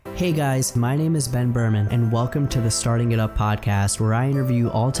Hey guys, my name is Ben Berman, and welcome to the Starting It Up podcast, where I interview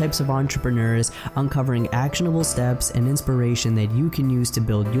all types of entrepreneurs, uncovering actionable steps and inspiration that you can use to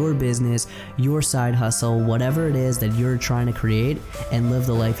build your business, your side hustle, whatever it is that you're trying to create, and live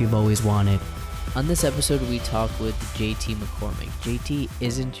the life you've always wanted. On this episode, we talk with JT McCormick. JT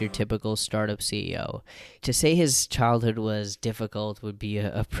isn't your typical startup CEO. To say his childhood was difficult would be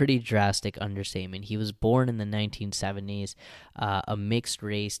a pretty drastic understatement. He was born in the 1970s, a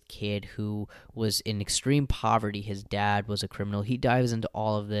mixed-race kid who was in extreme poverty. His dad was a criminal. He dives into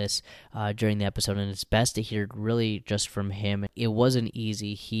all of this during the episode, and it's best to hear it really just from him. It wasn't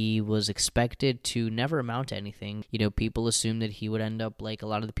easy. He was expected to never amount to anything. You know, people assumed that he would end up like a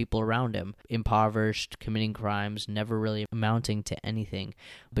lot of the people around him, impoverished, committing crimes, never really amounting to anything.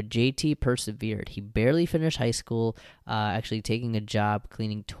 But JT persevered. He barely finished high school, actually taking a job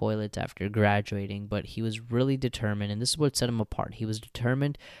cleaning toilets after graduating, but he was really determined, and this is what set him apart. He was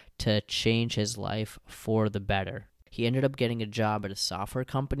determined to change his life for the better. He ended up getting a job at a software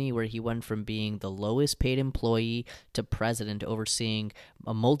company where he went from being the lowest paid employee to president, overseeing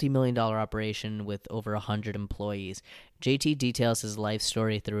a multi-million-dollar operation with over 100 employees. JT details his life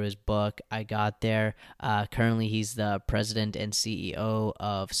story through his book, I Got There. Currently, he's the president and CEO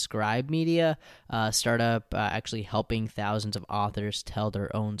of Scribe Media, a startup actually helping thousands of authors tell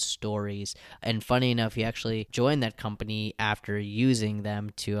their own stories. And funny enough, he actually joined that company after using them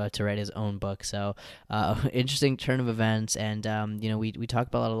to write his own book. So interesting turn of events. And, we talk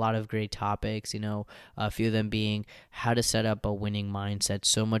about a lot of great topics, a few of them being how to set up a winning mindset.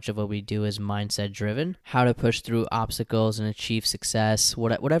 So much of what we do is mindset driven, how to push through obstacles and achieve success,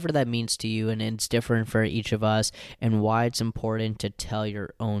 whatever that means to you, and it's different for each of us, and why it's important to tell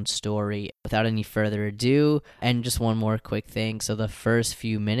your own story. Without any further ado, and just one more quick thing, so the first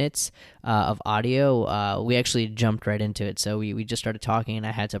few minutes of audio, we actually jumped right into it. So we just started talking, and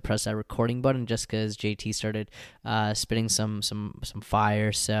I had to press that recording button just because JT started spitting some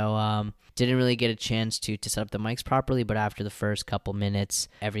fire. So didn't really get a chance to set up the mics properly, but after the first couple minutes,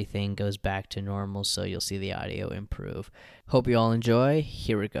 everything goes back to normal, so you'll see the audio improve. Hope you all enjoy.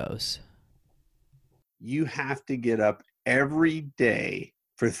 Here it goes. You have to get up every day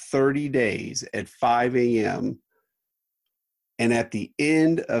for 30 days at 5 a.m. And at the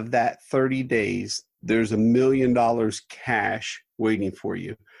end of that 30 days, there's $1 million cash waiting for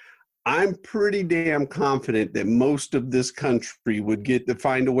you. I'm pretty damn confident that most of this country would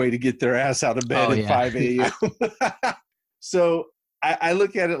find a way to get their ass out of bed at 5 a.m. So I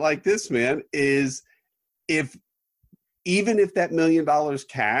look at it like this, man, is even if that $1 million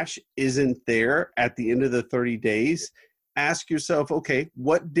cash isn't there at the end of the 30 days, ask yourself, okay,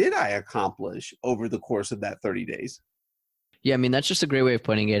 what did I accomplish over the course of that 30 days? Yeah, I mean, that's just a great way of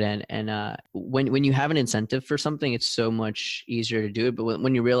putting it. And when you have an incentive for something, it's so much easier to do it. But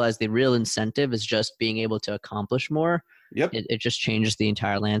when you realize the real incentive is just being able to accomplish more, yep, it just changes the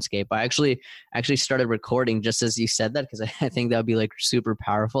entire landscape. I actually started recording just as you said that, because I think that would be like super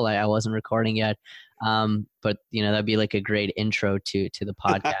powerful. I wasn't recording yet, but that'd be like a great intro to the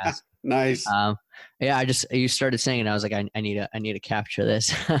podcast. Nice. You started saying it. I was like, I need to capture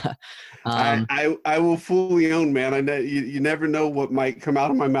this. I will fully own, man. I know you never know what might come out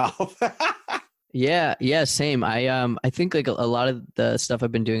of my mouth. Yeah, same. I think like a lot of the stuff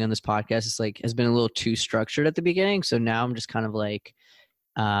I've been doing on this podcast has been a little too structured at the beginning. So now I'm just kind of like,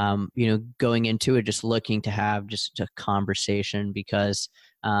 going into it, just looking to have just a conversation because,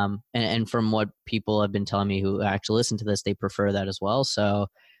 and from what people have been telling me who actually listen to this, they prefer that as well. So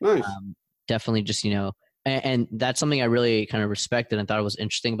nice. Definitely just, and that's something I really kind of respected and thought it was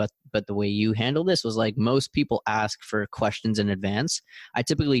interesting but the way you handle this was like most people ask for questions in advance. I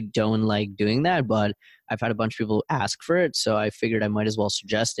typically don't like doing that, but I've had a bunch of people ask for it. So I figured I might as well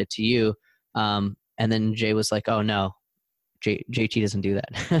suggest it to you. And then Jay was like, oh no, JT doesn't do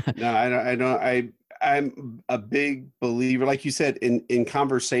that. No, I don't. I'm a big believer, like you said, in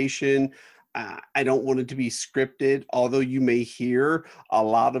conversation. I don't want it to be scripted, although you may hear a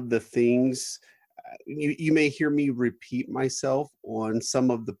lot of the things. You may hear me repeat myself on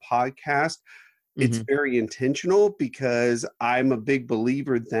some of the podcast. It's very intentional because I'm a big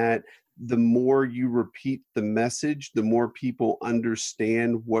believer that the more you repeat the message, the more people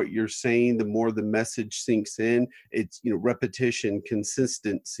understand what you're saying, the more the message sinks in. It's, repetition,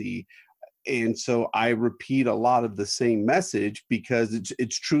 consistency. And so I repeat a lot of the same message because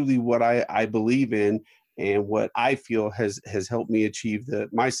it's truly what I believe in and what I feel has helped me achieve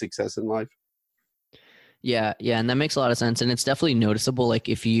my success in life. Yeah. And that makes a lot of sense. And it's definitely noticeable. Like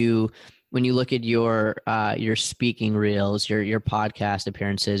when you look at your speaking reels, your podcast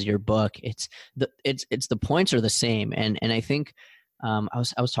appearances, your book, it's the points are the same. And I think I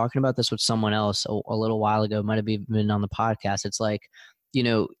was talking about this with someone else a little while ago. Might have even been on the podcast. It's like,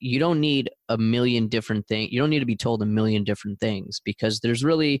 you don't need a million different things. You don't need to be told a million different things, because there's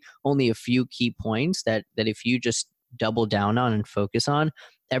really only a few key points that if you just double down on and focus on,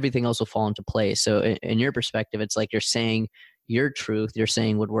 everything else will fall into place. So in your perspective, it's like you're saying your truth, you're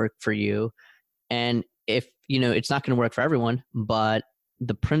saying would work for you. And if, it's not going to work for everyone, but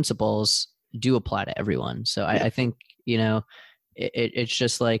the principles do apply to everyone. So I think, it's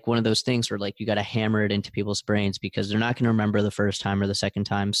just like one of those things where like you got to hammer it into people's brains, because they're not going to remember the first time or the second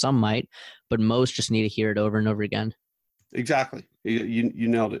time. Some might, but most just need to hear it over and over again. Exactly. You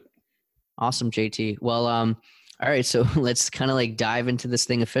nailed it. Awesome, JT. Well, all right. So let's kind of like dive into this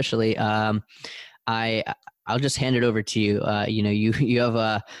thing officially. I'll just hand it over to you. You have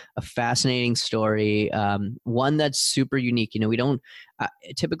a fascinating story, one that's super unique. We don't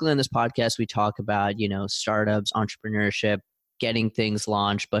typically on this podcast we talk about startups, entrepreneurship, getting things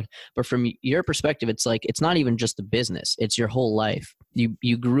launched, but from your perspective, it's like it's not even just the business; it's your whole life.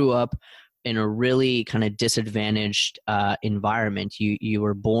 You grew up in a really kind of disadvantaged environment. You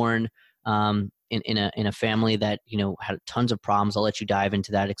were born in a family that had tons of problems. I'll let you dive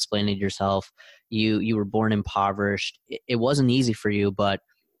into that, explain it yourself. You were born impoverished. It wasn't easy for you, but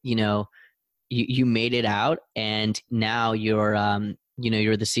you made it out, and now you're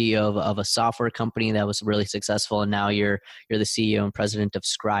you're the CEO of a software company that was really successful, and now you're the CEO and president of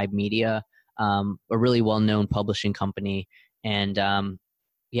Scribe Media, a really well-known publishing company. And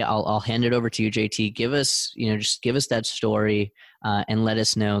I'll hand it over to you, JT. Give us just give us that story and let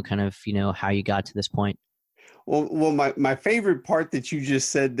us know kind of how you got to this point. Well, my favorite part that you just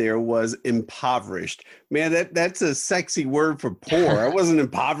said there was impoverished. Man, that's a sexy word for poor. I wasn't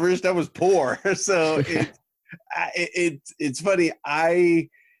impoverished; I was poor. So it's funny. I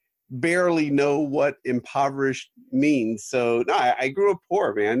barely know what impoverished means. So no, I grew up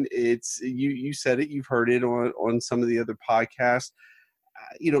poor, man. It's you said it. You've heard it on some of the other podcasts.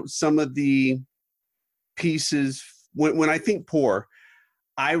 Some of the pieces. When I think poor,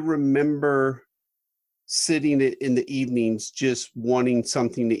 I remember sitting in the evenings just wanting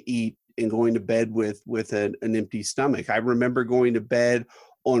something to eat and going to bed with an empty stomach. I remember going to bed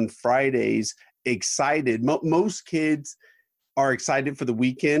on Fridays excited. Most kids are excited for the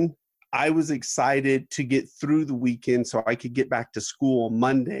weekend. I was excited to get through the weekend so I could get back to school on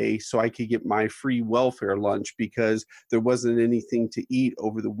Monday so I could get my free welfare lunch, because there wasn't anything to eat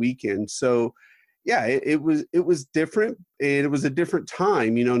over the weekend. So yeah, it was different, and it was a different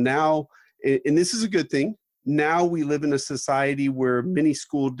time. Now, and this is a good thing. Now we live in a society where many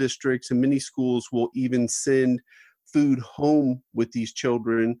school districts and many schools will even send food home with these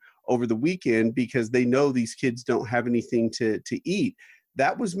children over the weekend, because they know these kids don't have anything to eat.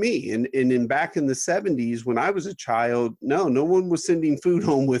 That was me. And back in the 70s, when I was a child, no one was sending food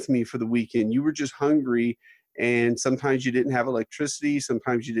home with me for the weekend. You were just hungry, and sometimes you didn't have electricity,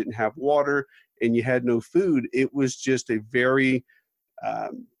 sometimes you didn't have water, and you had no food. It was just a very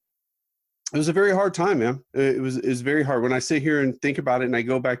it was a very hard time, man. It was very hard. When I sit here and think about it and I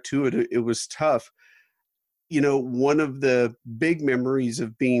go back to it, it was tough. One of the big memories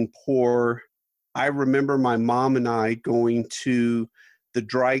of being poor, I remember my mom and I going to the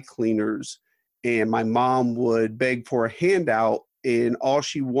dry cleaners, and my mom would beg for a handout, and all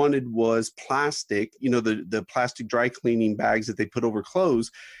she wanted was plastic, the plastic dry cleaning bags that they put over clothes.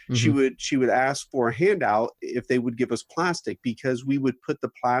 Mm-hmm. She would ask for a handout if they would give us plastic, because we would put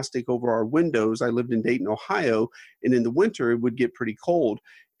the plastic over our windows. I lived in Dayton, Ohio, and in the winter it would get pretty cold.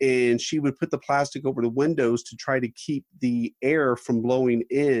 And she would put the plastic over the windows to try to keep the air from blowing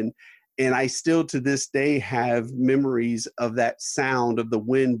in. And I still to this day have memories of that sound of the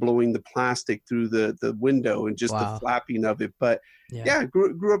wind blowing the plastic through the window, and just the flapping of it. But yeah,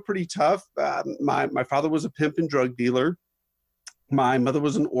 grew up pretty tough. My father was a pimp and drug dealer. My mother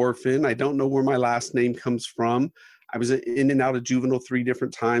was an orphan. I don't know where my last name comes from. I was in and out of juvenile 3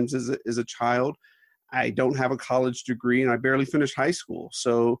 different times as a child. I don't have a college degree, and I barely finished high school.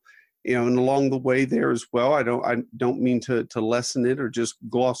 So, and along the way there as well, I don't mean to lessen it or just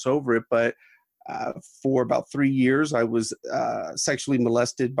gloss over it, but for about 3 years, I was sexually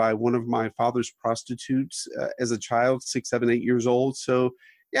molested by one of my father's prostitutes as a child, 6, 7, 8 years old. So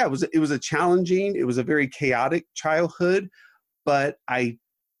yeah, it was a very chaotic childhood, but I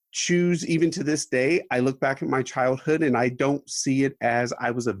choose, even to this day, I look back at my childhood and I don't see it as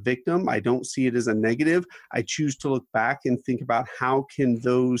I was a victim. I don't see it as a negative. I choose to look back and think about how can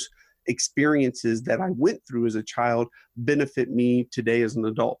those experiences that I went through as a child benefit me today as an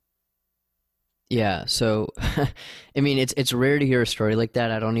adult. Yeah. So, I mean, it's rare to hear a story like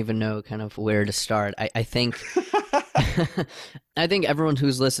that. I don't even know kind of where to start. I think I think everyone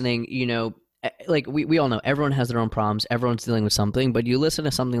who's listening, like we all know everyone has their own problems. Everyone's dealing with something, but you listen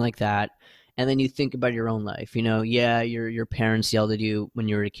to something like that and then you think about your own life. Yeah, your parents yelled at you when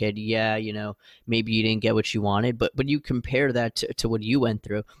you were a kid. Yeah, maybe you didn't get what you wanted, but you compare that to what you went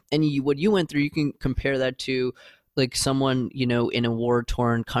through. And what you went through, you can compare that to like someone, in a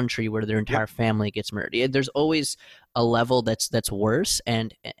war-torn country where their Yep. entire family gets murdered. There's always a level that's worse,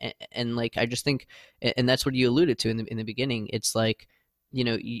 and like I just think, and that's what you alluded to in the beginning. It's like,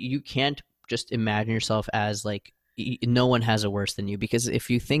 you can't just imagine yourself as like no one has it worse than you, because if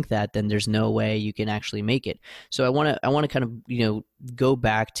you think that, then there's no way you can actually make it. So I want to kind of go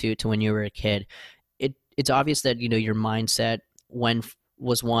back to when you were a kid. It's obvious that your mindset when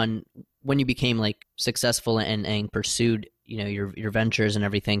was one when you became like successful and pursued your ventures and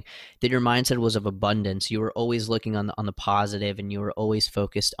everything, that your mindset was of abundance. You were always looking on the positive, and you were always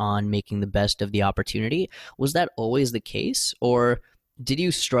focused on making the best of the opportunity. Was that always the case, or did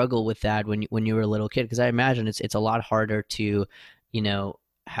you struggle with that when you were a little kid? Because I imagine it's a lot harder to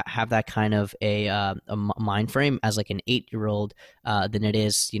have that kind of a mind frame as like an 8-year-old than it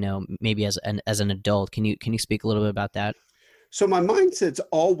is maybe as an adult. Can you speak a little bit about that? So my mindset's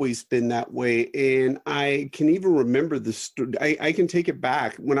always been that way, and I can even remember I can take it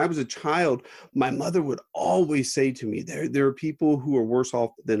back. When I was a child, my mother would always say to me, "There are people who are worse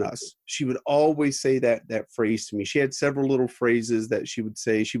off than us." She would always say that phrase to me. She had several little phrases that she would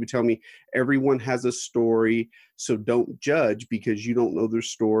say. She would tell me, "Everyone has a story, so don't judge because you don't know their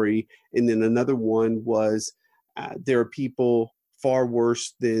story." And then another one was, "There are people far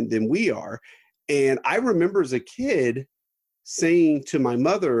worse than we are." And I remember as a kid saying to my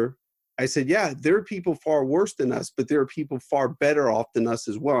mother, I said, "Yeah, there are people far worse than us, but there are people far better off than us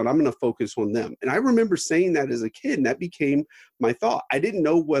as well. And I'm going to focus on them." And I remember saying that as a kid, and that became my thought. I didn't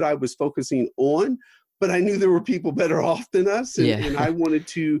know what I was focusing on, but I knew there were people better off than us. And Yeah. I wanted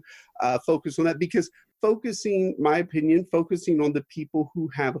to focus on that, because my opinion, focusing on the people who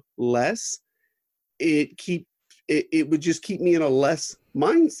have less, it would just keep me in a less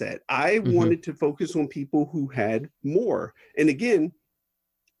mindset. I Hmm. wanted to focus on people who had more. And again,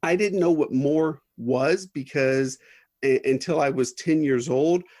 I didn't know what more was, because until I was 10 years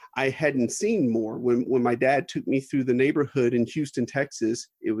old, I hadn't seen more. When my dad took me through the neighborhood in Houston, Texas,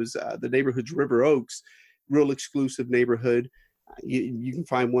 it was the neighborhood's River Oaks, real exclusive neighborhood. You can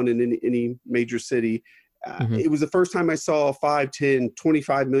find one in any major city. Hmm. It was the first time I saw 5, 10,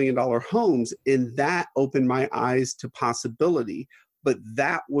 $25 million homes, and that opened my eyes to possibility. But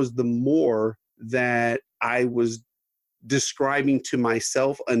that was the more that I was describing to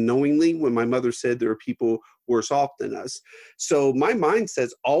myself unknowingly when my mother said there are people worse off than us. So my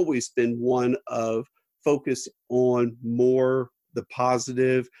mindset's always been one of focus on more, the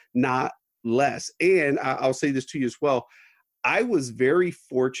positive, not less. And I'll say this to you as well. I was very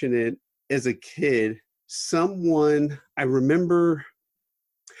fortunate as a kid. I remember,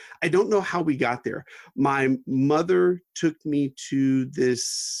 I don't know how we got there. My mother took me to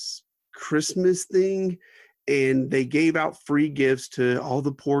this Christmas thing, and they gave out free gifts to all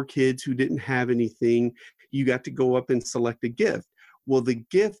the poor kids who didn't have anything. You got to go up and select a gift. Well, the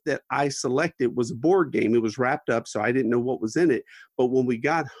gift that I selected was a board game. It was wrapped up, so I didn't know what was in it. But when we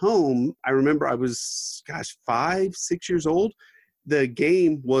got home, I remember I was, 5, 6 years old. The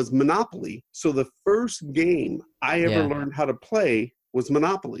game was Monopoly. So the first game I ever Yeah. learned how to play was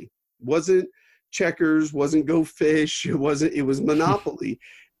Monopoly. Wasn't checkers, wasn't Go Fish, it was Monopoly.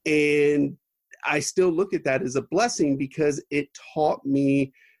 And I still look at that as a blessing, because it taught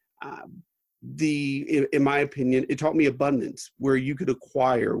me uh, in my opinion, it taught me abundance, where you could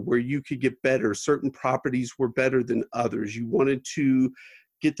acquire, where you could get better. Certain properties were better than others. You wanted to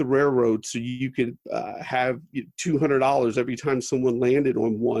get the railroad so you could have $200 every time someone landed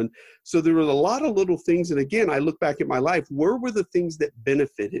on one. So there was a lot of little things. And again, I look back at my life, where were the things that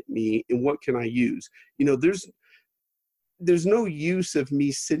benefited me and what can I use? There's no use of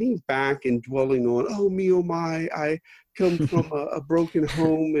me sitting back and dwelling on, oh, me, oh, my, I come from a broken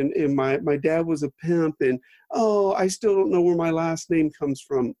home, and my dad was a pimp, and, oh, I still don't know where my last name comes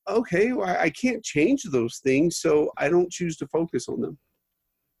from. Okay, well, I can't change those things, so I don't choose to focus on them.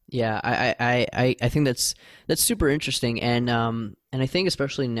 Yeah, I think that's super interesting, and I think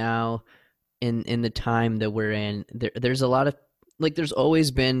especially now in the time that we're in, there's a lot of, like, there's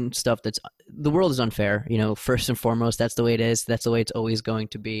always been stuff that's, the world is unfair, first and foremost. That's the way it is. That's the way it's always going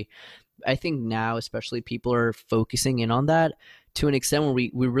to be. I think now especially people are focusing in on that to an extent where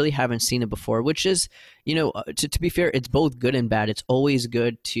we really haven't seen it before, which is, to be fair, it's both good and bad. It's always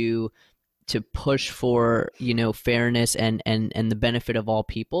good to push for fairness and the benefit of all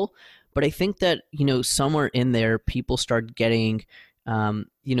people, But I think that, somewhere in there, people start getting,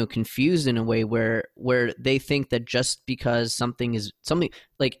 confused in a way where they think that just because something is something,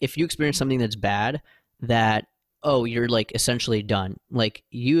 like if you experience something that's bad, that, oh, you're like essentially done. Like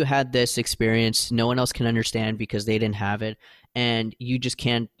you had this experience, no one else can understand because they didn't have it. And you just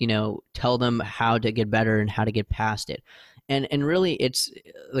can't, tell them how to get better and how to get past it. And really it's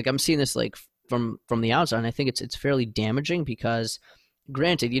like, I'm seeing this like from the outside, and I think it's fairly damaging because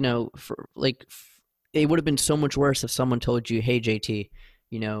granted, it would have been so much worse if someone told you, "Hey, JT,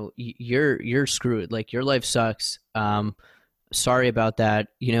 you're screwed. Like your life sucks. Sorry about that.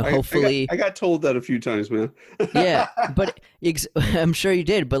 Hopefully." I got told that a few times, man. Yeah, but I'm sure you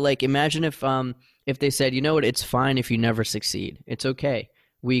did. But like, imagine if they said, "You know what? It's fine if you never succeed. It's okay.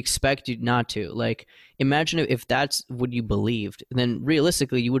 We expect you not to." Like, imagine if that's what you believed, then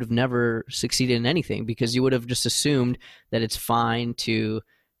realistically, you would have never succeeded in anything because you would have just assumed that it's fine to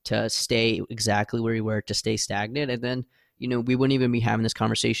stay exactly where you were, to stay stagnant, and then we wouldn't even be having this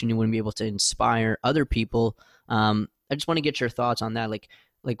conversation. You wouldn't be able to inspire other people. I just want to get your thoughts on that. Like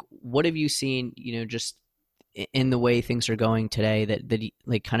what have you seen? Just in the way things are going today, that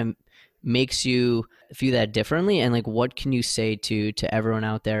like kind of makes you view that differently, and like what can you say to everyone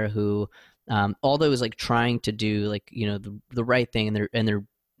out there who although is like trying to do like the right thing, and they're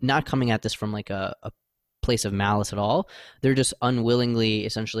not coming at this from like a place of malice at all. They're just unwillingly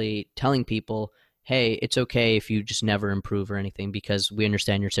essentially telling people, hey, it's okay if you just never improve or anything because we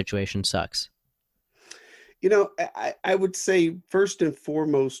understand your situation sucks. I would say first and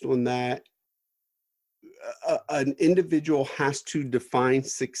foremost on that, an individual has to define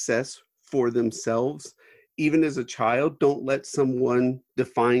success for themselves. Even as a child, don't let someone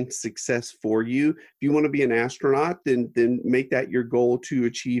define success for you. If you want to be an astronaut, then make that your goal to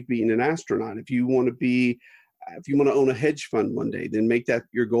achieve being an astronaut. If you want to own a hedge fund one day, then make that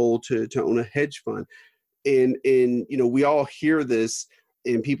your goal to own a hedge fund. And we all hear this,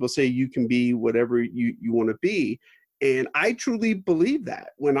 and people say you can be whatever you want to be. And I truly believe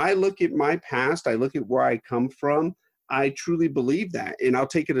that. When I look at my past, I look at where I come from, I truly believe that. And I'll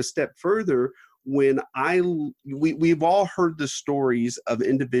take it a step further. We've all heard the stories of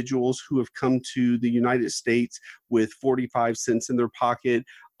individuals who have come to the United States with 45 cents in their pocket,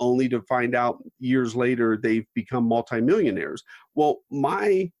 only to find out years later they've become multimillionaires. Well,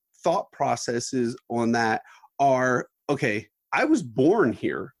 my thought processes on that are, okay, I was born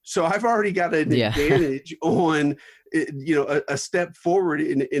here, so I've already got an advantage on, a step forward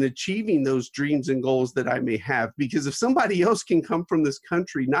in achieving those dreams and goals that I may have. Because if somebody else can come from this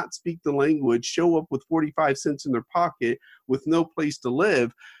country, not speak the language, show up with 45 cents in their pocket with no place to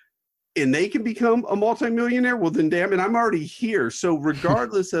live, and they can become a multimillionaire, well, then damn it, I'm already here. So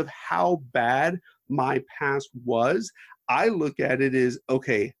regardless of how bad my past was, I look at it as,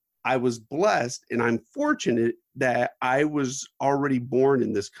 okay, I was blessed and I'm fortunate that I was already born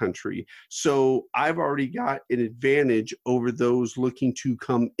in this country. So I've already got an advantage over those looking to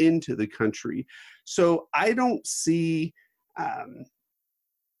come into the country. So I don't see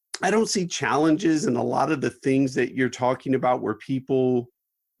challenges in a lot of the things that you're talking about where people,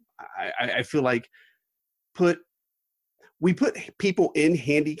 I feel like we put people in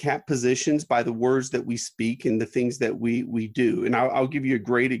handicapped positions by the words that we speak and the things that we do. And I'll give you a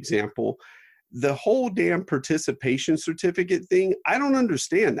great example. The whole damn participation certificate thing, I don't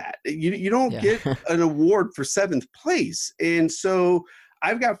understand that. You don't get an award for 7th place. And so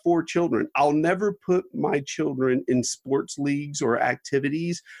I've got 4 children. I'll never put my children in sports leagues or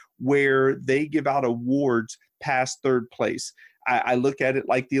activities where they give out awards past 3rd place. I look at it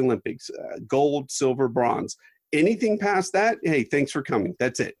like the Olympics, gold, silver, bronze. Anything past that, hey, thanks for coming.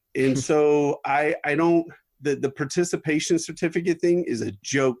 That's it. And so I don't, the participation certificate thing is a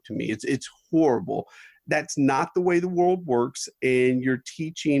joke to me. It's horrible. That's not the way the world works. And you're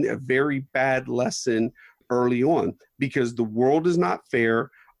teaching a very bad lesson early on because the world is not fair.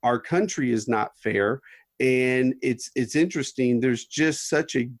 Our country is not fair. And it's interesting. There's just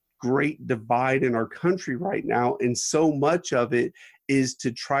such a great divide in our country right now. And so much of it is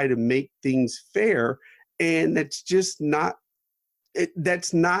to try to make things fair. And that's just not,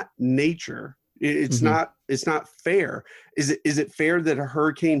 that's not nature. It's not fair. Is it fair that a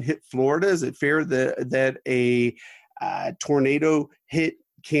hurricane hit Florida? Is it fair that a tornado hit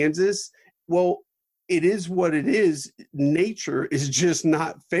Kansas? Well, it is what it is. Nature is just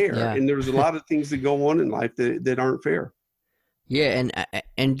not fair. Yeah. And there's a lot of things that go on in life that aren't fair. Yeah.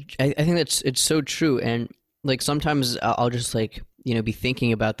 And I think it's so true. And like sometimes I'll just like, be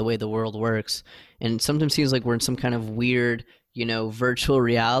thinking about the way the world works. And sometimes seems like we're in some kind of weird virtual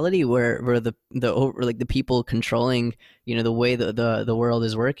reality where like the people controlling, the way the world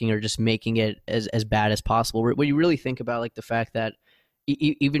is working are just making it as bad as possible. When you really think about like the fact that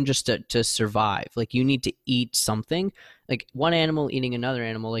even just to survive, like you need to eat something, like one animal eating another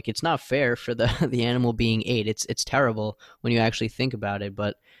animal, like it's not fair for the the animal being ate. It's terrible when you actually think about it.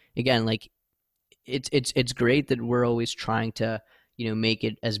 But again, like it's great that we're always trying to make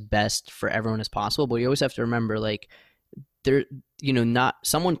it as best for everyone as possible, but you always have to remember, like, there not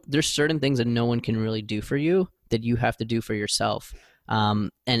someone there's certain things that no one can really do for you that you have to do for yourself.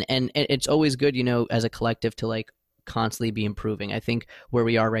 And it's always good, as a collective, to like constantly be improving. I think where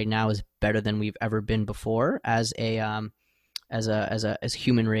we are right now is better than we've ever been before as a as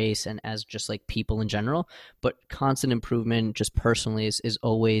human race and as just like people in general. But constant improvement just personally is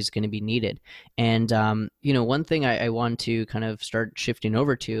always going to be needed. And one thing I want to kind of start shifting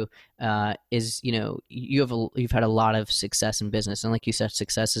over to is, you've had a lot of success in business, and like you said,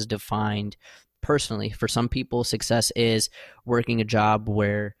 success is defined personally. For some people, success is working a job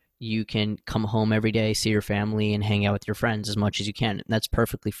where you can come home every day, see your family, and hang out with your friends as much as you can. That's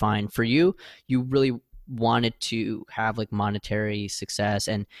perfectly fine. For you, you really wanted to have like monetary success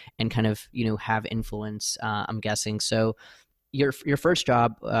and kind of have influence, I'm guessing. So your first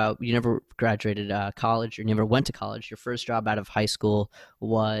job, you never graduated college, or never went to college. Your first job out of high school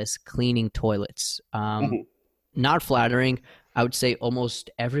was cleaning toilets. Mhm. Not flattering. I would say almost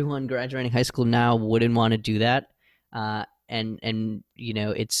everyone graduating high school now wouldn't want to do that. And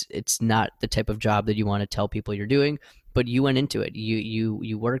it's not the type of job that you want to tell people you're doing, but you went into it.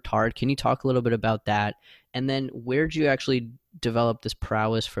 You worked hard. Can you talk a little bit about that? And then where did you actually develop this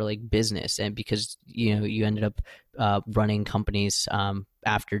prowess for like business? And because you ended up running companies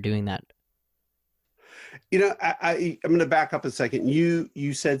after doing that. I'm going to back up a second.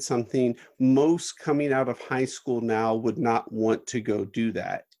 You said something. Most coming out of high school now would not want to go do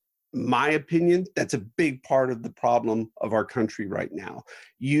that. My opinion, that's a big part of the problem of our country right now.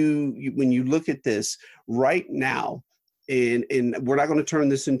 When you look at this right now, and we're not going to turn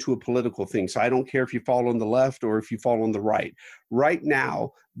this into a political thing. So I don't care if you fall on the left or if you fall on the right. Right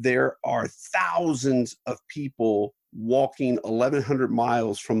now, there are thousands of people walking 1,100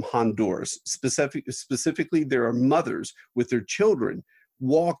 miles from Honduras. Specifically, there are mothers with their children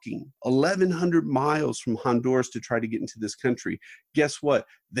walking 1,100 miles from Honduras to try to get into this country. Guess what?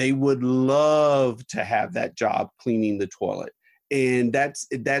 They would love to have that job cleaning the toilet. And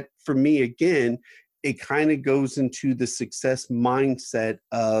that for me, again, it kind of goes into the success mindset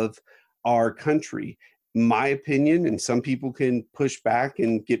of our country. My opinion, and some people can push back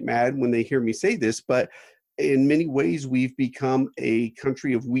and get mad when they hear me say this, but in many ways, we've become a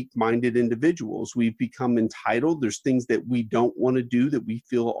country of weak-minded individuals. We've become entitled. There's things that we don't want to do that we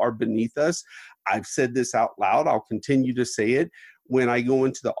feel are beneath us. I've said this out loud. I'll continue to say it. When I go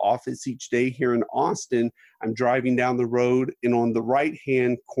into the office each day here in Austin, I'm driving down the road, and on the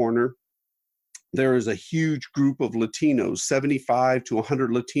right-hand corner, there is a huge group of Latinos, 75 to 100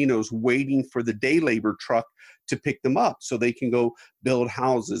 Latinos, waiting for the day labor truck to pick them up so they can go build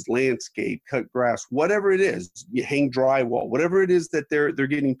houses, landscape, cut grass, whatever it is, you hang drywall, whatever it is that they're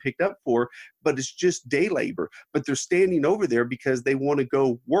getting picked up for, but it's just day labor. But they're standing over there because they want to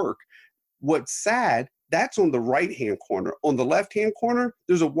go work. What's sad, that's on the right-hand corner. On the left-hand corner,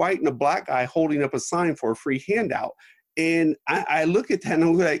 there's a white and a black guy holding up a sign for a free handout. And I look at that and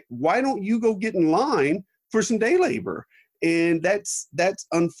I'm like, why don't you go get in line for some day labor? And that's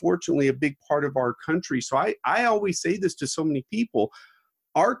unfortunately a big part of our country. So I always say this to so many people.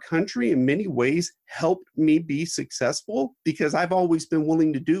 Our country in many ways helped me be successful because I've always been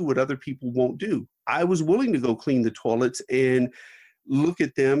willing to do what other people won't do. I was willing to go clean the toilets and look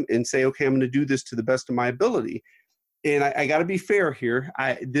at them and say, okay, I'm going to do this to the best of my ability. And I got to be fair here.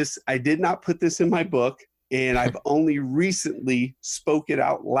 I did not put this in my book. And I've only recently spoke it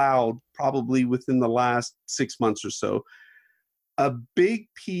out loud, probably within the last 6 months or so. A big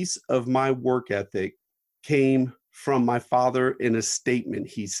piece of my work ethic came from my father in a statement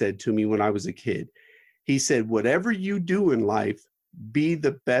he said to me when I was a kid. He said, whatever you do in life, be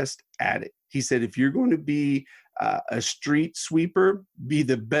the best at it. He said, if you're going to be a street sweeper, be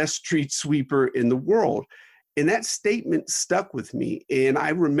the best street sweeper in the world. And that statement stuck with me. And I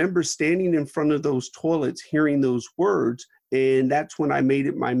remember standing in front of those toilets, hearing those words. And that's when I made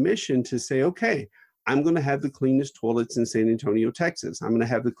it my mission to say, okay, I'm going to have the cleanest toilets in San Antonio, Texas. I'm going to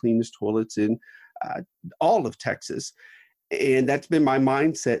have the cleanest toilets in all of Texas. And that's been my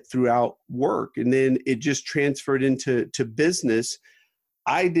mindset throughout work. And then it just transferred into business.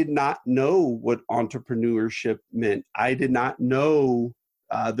 I did not know what entrepreneurship meant. I did not know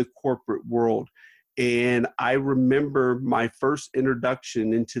the corporate world. And I remember my first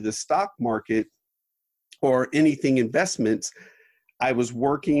introduction into the stock market or anything investments. I was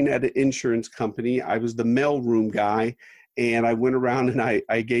working at an insurance company. I was the mailroom guy, and I went around and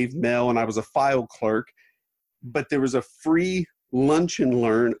I gave mail, and I was a file clerk. But there was a free lunch and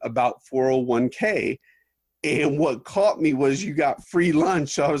learn about 401k. And what caught me was you got free lunch.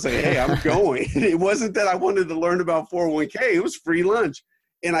 So I was like, hey, I'm going. It wasn't that I wanted to learn about 401k. It was free lunch.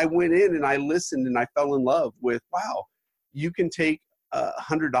 And I went in and I listened and I fell in love with, wow, you can take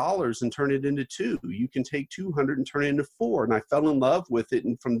 $100 and turn it into two. You can take 200 and turn it into four. And I fell in love with it.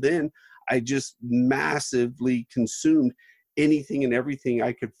 And from then I just massively consumed anything and everything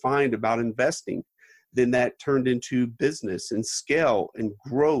I could find about investing. Then that turned into business and scale and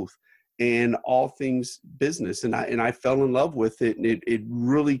growth and all things business. And I fell in love with it. And it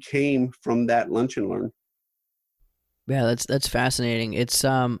really came from that lunch and learn. Yeah, that's fascinating. It's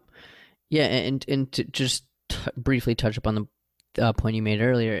yeah, and to just briefly touch upon the point you made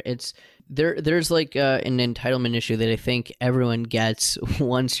earlier, it's there's like an entitlement issue that I think everyone gets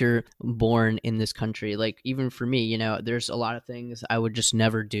once you're born in this country. Like even for me, you know, there's a lot of things I would just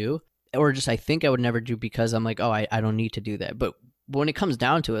never do, or just I think I would never do because I'm like, oh, I don't need to do that. But when it comes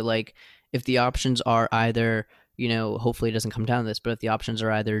down to it, like if the options are either, you know, hopefully it doesn't come down to this, but if the options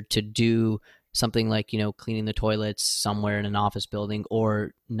are either to do something like, you know, cleaning the toilets somewhere in an office building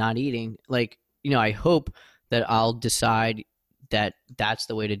or not eating, like, you know, I hope that I'll decide that that's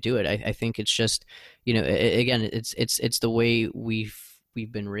the way to do it. I think it's just, you know, again, it's the way we've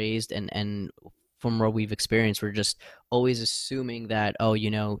been raised, and from what we've experienced, we're just always assuming that, oh, you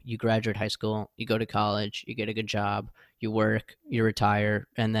know, you graduate high school, you go to college, you get a good job, you work, you retire,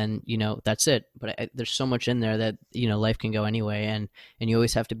 and then, you know, that's it. But there's so much in there that, you know, life can go anyway, and you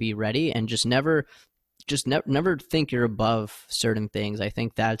always have to be ready, and never think you're above certain things. I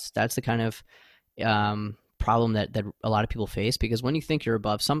think that's the kind of problem that a lot of people face, because when you think you're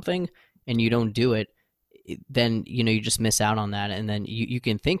above something and you don't do it, then, you know, you just miss out on that. And then you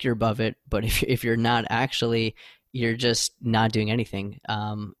can think you're above it, but if you're not actually, you're just not doing anything.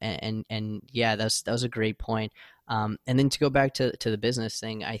 And yeah, that was a great point. And then to go back to the business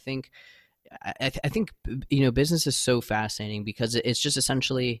thing, I think, I think, you know, business is so fascinating because it's just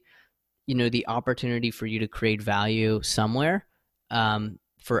essentially, you know, the opportunity for you to create value somewhere,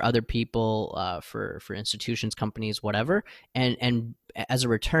 for other people, for institutions, companies, whatever, and as a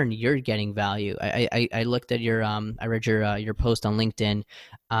return, you're getting value. I looked at your I read your post on LinkedIn,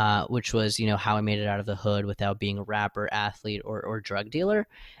 which was, you know, how I made it out of the hood without being a rapper, athlete, or drug dealer,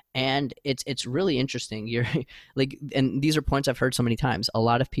 and it's really interesting. You're like, and these are points I've heard so many times. A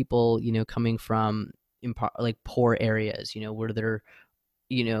lot of people, you know, coming from like poor areas, you know, where they're,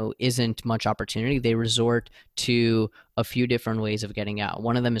 you know, isn't much opportunity, they resort to a few different ways of getting out.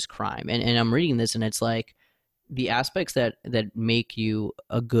 One of them is crime. And I'm reading this and it's like the aspects that make you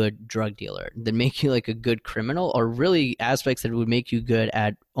a good drug dealer, that make you like a good criminal, are really aspects that would make you good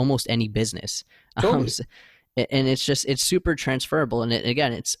at almost any business. Totally. And it's just, it's super transferable. And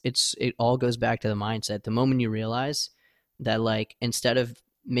again, it all goes back to the mindset. The moment you realize that, like, instead of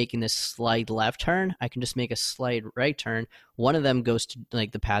making this slight left turn, I can just make a slight right turn. One of them goes to,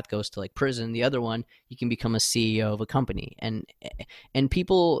 like, the path goes to like prison. The other one, you can become a CEO of a company. And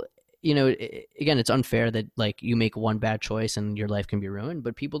people, you know, again, it's unfair that like you make one bad choice and your life can be ruined,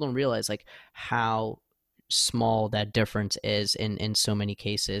 but people don't realize like how small that difference is in so many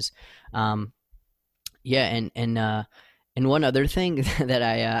cases. Yeah. And one other thing that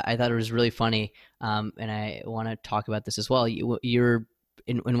I thought it was really funny, and I want to talk about this as well. You're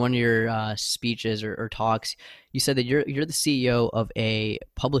in one of your speeches or talks, you said that you're the CEO of a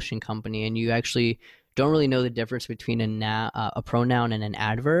publishing company, and you actually don't really know the difference between a pronoun and an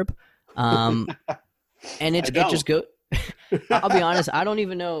adverb. And it just go. I'll be honest, I don't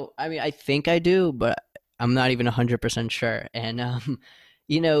even know. I mean, I think I do, but I'm not even 100% sure. And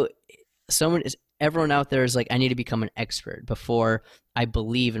you know, everyone out there is like, I need to become an expert before I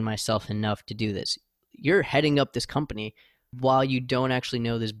believe in myself enough to do this. You're heading up this company while you don't actually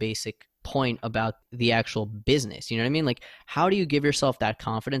know this basic point about the actual business. You know what I mean? Like, how do you give yourself that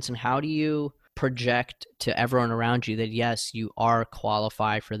confidence, and how do you project to everyone around you that, yes, you are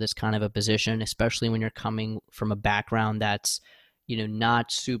qualified for this kind of a position, especially when you're coming from a background that's, you know, not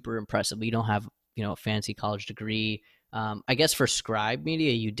super impressive. You don't have, you know, a fancy college degree. I guess for Scribe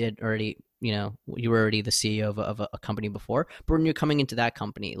Media, you did already, you know, you were already the CEO of a company before, but when you're coming into that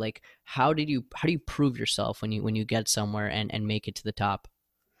company, like, how do you prove yourself when you get somewhere and make it to the top?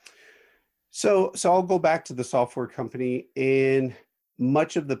 So I'll go back to the software company, and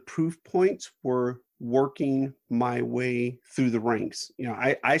much of the proof points were working my way through the ranks.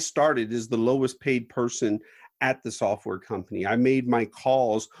 I started as the lowest paid person at the software company. I made my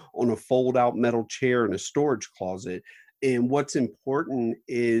calls on a fold out metal chair in a storage closet. And what's important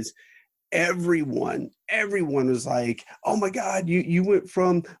is everyone was like, oh my God, you went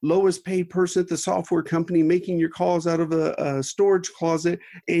from lowest paid person at the software company making your calls out of a storage closet,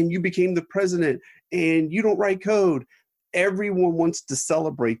 and you became the president, and you don't write code. Everyone wants to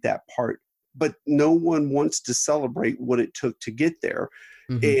celebrate that part, but no one wants to celebrate what it took to get there.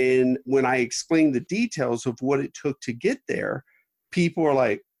 Mm-hmm. And when I explain the details of what it took to get there, people are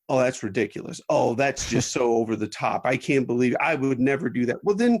like, oh, that's ridiculous. Oh, that's just so over the top. I can't believe it. I would never do that.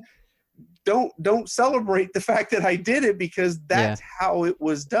 Well, then don't celebrate the fact that I did it, because that's how it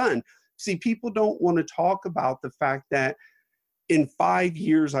was done. See, people don't want to talk about the fact that in 5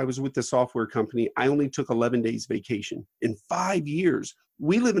 years I was with the software company, I only took 11 days vacation. In 5 years,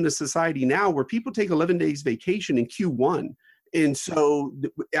 we live in a society now where people take 11 days vacation in Q1. And so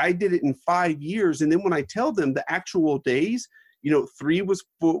I did it in 5 years. And then when I tell them the actual days, 3 was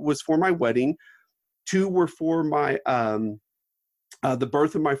for my wedding, 2 were for my the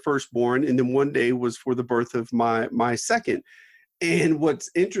birth of my firstborn, and then 1 day was for the birth of my second. And what's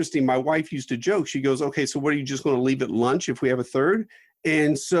interesting, my wife used to joke. She goes, okay, so what, are you just going to leave at lunch if we have a third?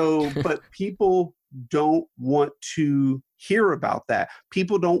 And so, but people don't want to hear about that.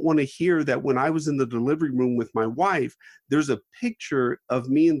 People don't want to hear that when I was in the delivery room with my wife, there's a picture of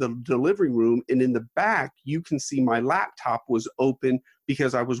me in the delivery room, and in the back, you can see my laptop was open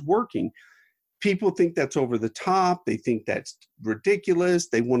because I was working. People think that's over the top. They think that's ridiculous.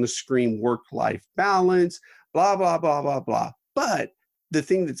 They want to scream work-life balance, blah, blah, blah, blah, blah. But the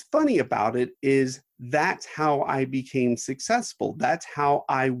thing that's funny about it is that's how I became successful. That's how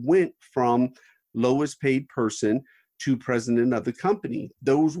I went from lowest paid person to president of the company.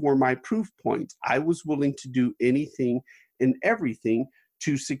 Those were my proof points. I was willing to do anything and everything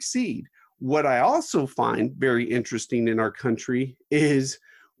to succeed. What I also find very interesting in our country is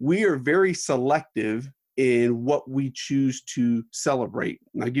we are very selective in what we choose to celebrate.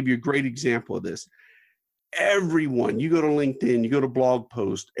 And I'll give you a great example of this. Everyone, you go to LinkedIn, you go to blog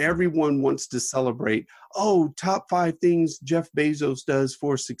post, everyone wants to celebrate, oh, top 5 things Jeff Bezos does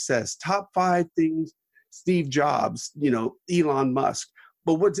for success, top 5 things Steve Jobs, Elon Musk.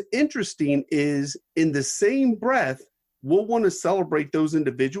 But what's interesting is in the same breath, we'll want to celebrate those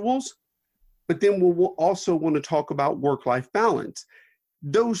individuals, but then we'll also want to talk about work-life balance.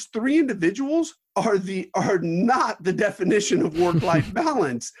 Those 3 individuals are not the definition of work-life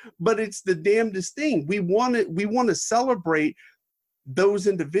balance, but it's the damnedest thing. We want to celebrate those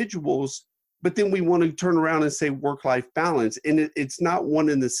individuals, but then we want to turn around and say work-life balance, and it's not one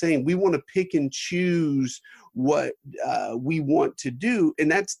and the same. We want to pick and choose what we want to do,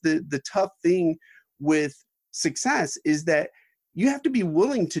 and that's the tough thing with success, is that you have to be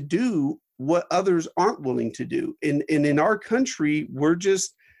willing to do what others aren't willing to do. And in our country,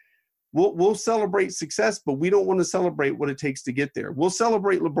 we'll celebrate success, but we don't want to celebrate what it takes to get there. We'll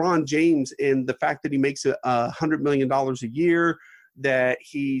celebrate LeBron James and the fact that he makes $100 million a year, that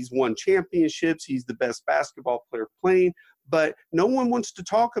he's won championships, he's the best basketball player playing, but no one wants to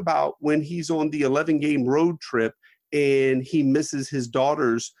talk about when he's on the 11-game road trip and he misses his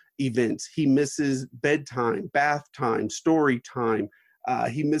daughter's events. He misses bedtime, bath time, story time.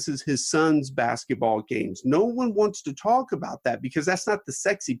 He misses his son's basketball games. No one wants to talk about that because that's not the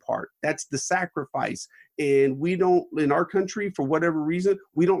sexy part. That's the sacrifice. And we don't, in our country, for whatever reason,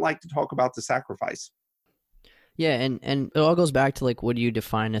 we don't like to talk about the sacrifice. Yeah, and it all goes back to what do you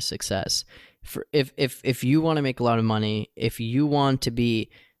define as success? If you want to make a lot of money, if you want to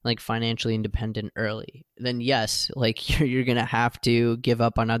be financially independent early, then yes, you're gonna have to give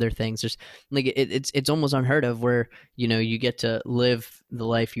up on other things. There's it's almost unheard of where you get to live the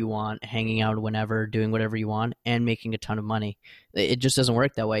life you want, hanging out whenever, doing whatever you want, and making a ton of money. It just doesn't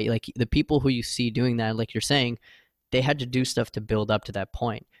work that way. The people who you see doing that, like you're saying, they had to do stuff to build up to that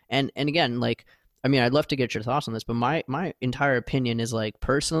point. And again, I'd love to get your thoughts on this, but my entire opinion is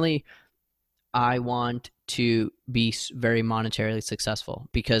personally, I want to be very monetarily successful,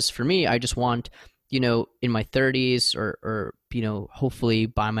 because for me, I just want, in my 30s or hopefully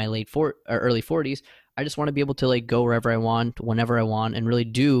by my early 40s, I just want to be able to go wherever I want, whenever I want, and really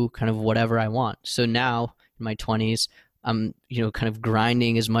do kind of whatever I want. So now in my 20s, I'm, kind of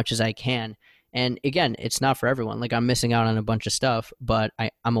grinding as much as I can. And again, it's not for everyone. I'm missing out on a bunch of stuff, but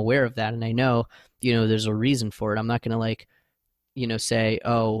I'm aware of that. And I know, there's a reason for it. I'm not going to say,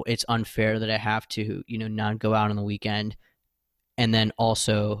 oh, it's unfair that I have to, not go out on the weekend. And then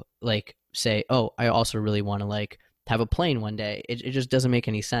also say, oh, I also really want to have a plane one day. It just doesn't make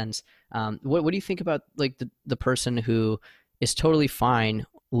any sense. What do you think about like the person who is totally fine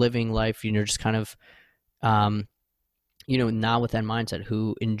living life, just kind of, not with that mindset,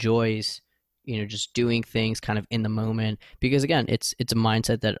 who enjoys, just doing things kind of in the moment? Because again, it's a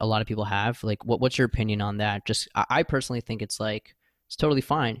mindset that a lot of people have. Like, what's your opinion on that? Just, I personally think it's like, it's totally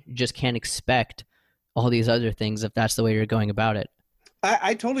fine. You just can't expect all these other things if that's the way you're going about it.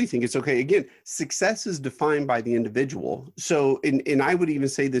 I totally think it's okay. Again, success is defined by the individual. So, and I would even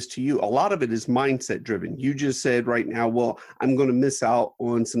say this to you, a lot of it is mindset driven. You just said right now, well, I'm going to miss out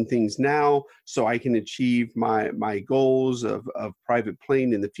on some things now so I can achieve my goals of private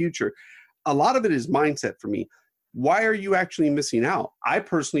plane in the future. A lot of it is mindset for me. Why are you actually missing out? I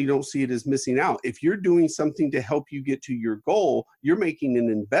personally don't see it as missing out. If you're doing something to help you get to your goal, you're making an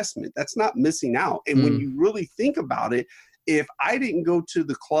investment. That's not missing out. And when you really think about it, if I didn't go to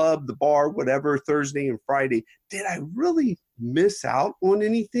the club, the bar, whatever, Thursday and Friday, did I really miss out on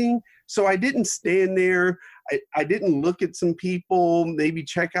anything? So I didn't stand there. I didn't look at some people, maybe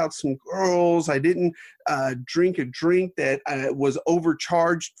check out some girls. I didn't drink a drink that I was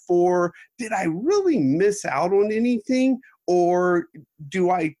overcharged for. Did I really miss out on anything? Or do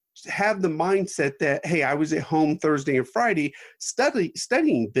I have the mindset that, hey, I was at home Thursday and Friday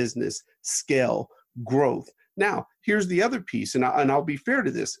studying business, scale, growth. Now, here's the other piece, and I'll be fair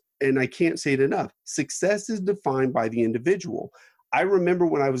to this, and I can't say it enough. Success is defined by the individual. I remember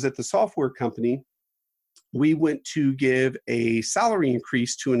when I was at the software company, we went to give a salary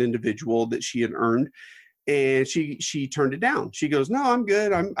increase to an individual that she had earned, and she turned it down. She goes, no, I'm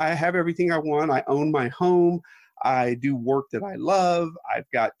good. I have everything I want. I own my home. I do work that I love. I've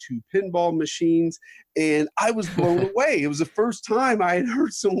got 2 pinball machines, and I was blown away. It was the first time I had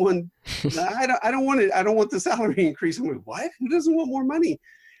heard someone, I don't want the salary increase. I'm like, what? Who doesn't want more money?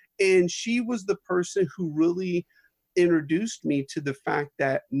 And she was the person who really introduced me to the fact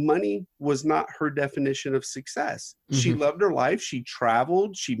that money was not her definition of success. Mm-hmm. She loved her life. She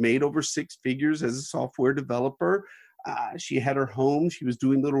traveled. She made over 6 figures as a software developer. She had her home. She was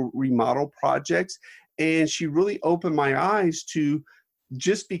doing little remodel projects. And she really opened my eyes to,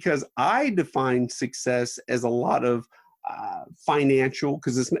 just because I define success as a lot of financial,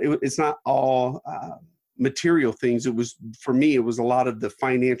 because it's not all material things. It was, for me, it was a lot of the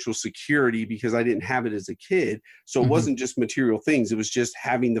financial security because I didn't have it as a kid. So it wasn't just material things. It was just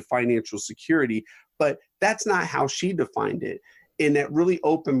having the financial security. But that's not how she defined it. And that really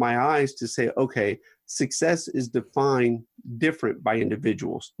opened my eyes to say, okay, success is defined different by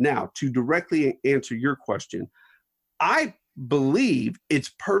individuals. Now, to directly answer your question, I believe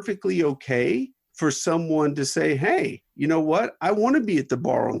it's perfectly okay for someone to say, hey, you know what? I want to be at the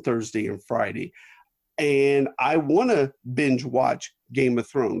bar on Thursday and Friday, and I want to binge watch Game of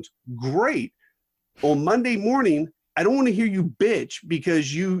Thrones. Great. On Monday morning, I don't want to hear you bitch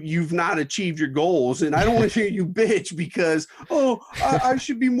because you've not achieved your goals. And I don't want to hear you bitch because, I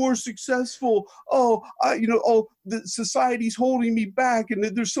should be more successful. The society's holding me back, and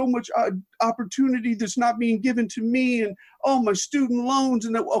there's so much opportunity that's not being given to me. And, my student loans.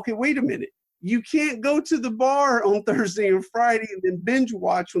 And okay, wait a minute. You can't go to the bar on Thursday and Friday and then binge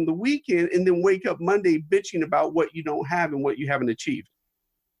watch on the weekend and then wake up Monday bitching about what you don't have and what you haven't achieved.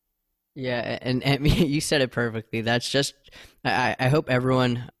 Yeah, and you said it perfectly. That's just, I hope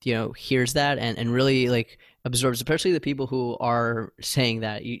everyone, hears that and really like absorbs, especially the people who are saying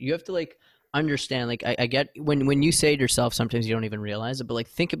that. You have to like understand, like I get when you say it yourself, sometimes you don't even realize it, but like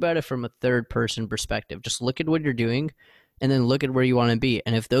think about it from a third person perspective. Just look at what you're doing and then look at where you want to be.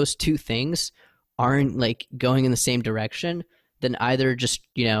 And if those two things aren't like going in the same direction, then either just,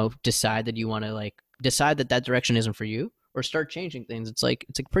 decide that you want to like decide that direction isn't for you, or start changing things. It's like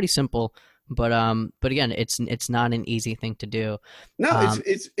pretty simple, but again, it's not an easy thing to do. No,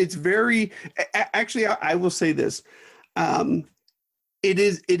 it's very, actually, I will say this. It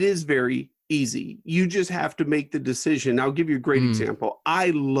is very easy. You just have to make the decision. I'll give you a great example.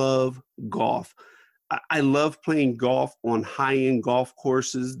 I love golf. I love playing golf on high-end golf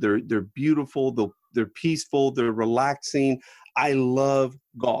courses. They're beautiful. They're peaceful. They're relaxing. I love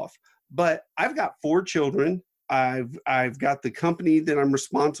golf, but I've got 4 children. I've got the company that I'm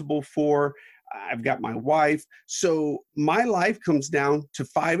responsible for. I've got my wife. So my life comes down to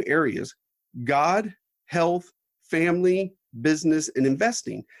 5 areas: God, health, family, business, and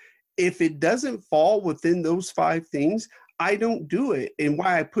investing. If it doesn't fall within those 5 things, I don't do it. And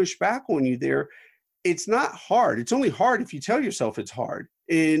why I push back on you there, it's not hard. It's only hard if you tell yourself it's hard.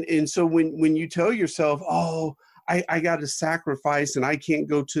 And so when you tell yourself, I got to sacrifice and I can't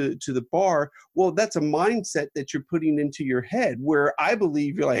go to the bar. Well, that's a mindset that you're putting into your head, where I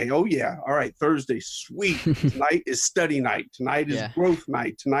believe you're like, oh yeah, all right, Thursday, sweet. Tonight is study night. Tonight is Yeah. growth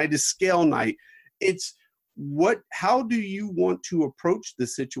night. Tonight is scale night. It's how do you want to approach the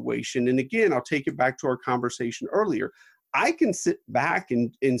situation? And again, I'll take it back to our conversation earlier. I can sit back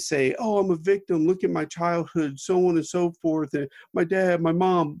and say, oh, I'm a victim. Look at my childhood, so on and so forth. And my dad, my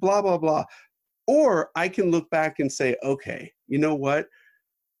mom, blah, blah, blah. Or I can look back and say, okay, you know what?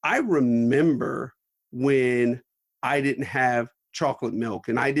 I remember when I didn't have chocolate milk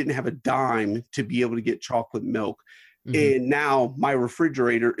and I didn't have a dime to be able to get chocolate milk. Mm-hmm. And now my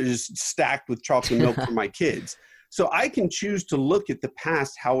refrigerator is stacked with chocolate milk for my kids. So I can choose to look at the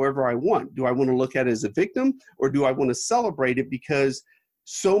past however I want. Do I want to look at it as a victim, or do I want to celebrate it because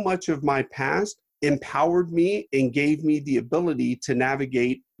so much of my past empowered me and gave me the ability to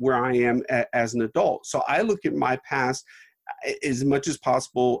navigate where I am as an adult? So I look at my past as much as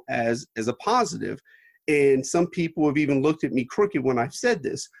possible as a positive. And some people have even looked at me crooked when I've said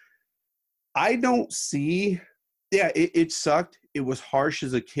this. I don't see, yeah, it sucked. It was harsh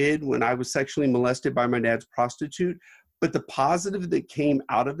as a kid when I was sexually molested by my dad's prostitute. But the positive that came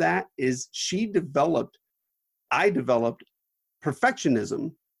out of that is I developed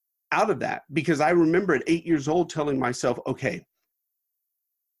perfectionism out of that, because I remember at 8 years old telling myself, okay,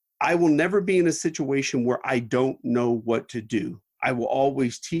 I will never be in a situation where I don't know what to do. I will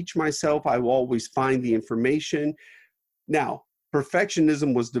always teach myself. I will always find the information. Now,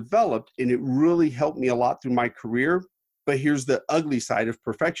 perfectionism was developed and it really helped me a lot through my career. But here's the ugly side of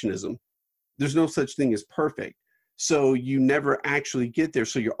perfectionism. There's no such thing as perfect. So you never actually get there.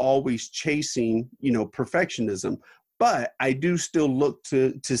 So you're always chasing, perfectionism. But I do still look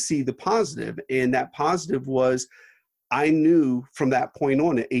to see the positive. And that positive was, I knew from that point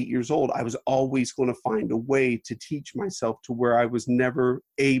on at 8 years old, I was always going to find a way to teach myself to where I was never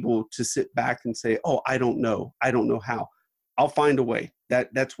able to sit back and say, oh, I don't know. I don't know how. I'll find a way.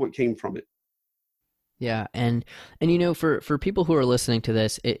 That's what came from it. Yeah, and for people who are listening to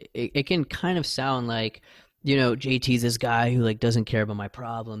this, it can kind of sound like, JT's this guy who like doesn't care about my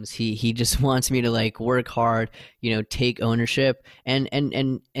problems. He just wants me to like work hard, take ownership, and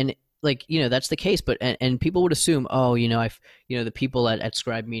like, that's the case. But and people would assume, oh, the people at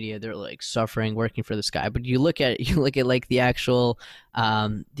Scribe Media, they're like suffering working for this guy. But you look at like the actual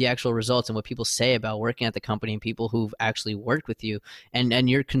results and what people say about working at the company and people who've actually worked with you, and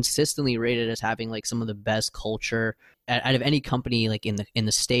you're consistently rated as having like some of the best culture out of any company, like in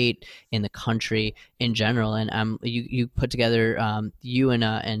the state, in the country in general. And you put together, you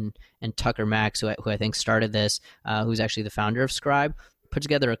and Tucker Max, who I think started this, who's actually the founder of Scribe, put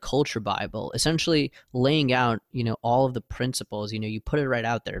together a culture Bible, essentially laying out, all of the principles. You put it right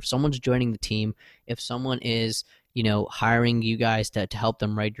out there. If someone's joining the team, if someone is, hiring you guys to help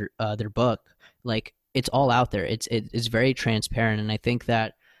them write their book, like, it's all out there. It's very transparent. And I think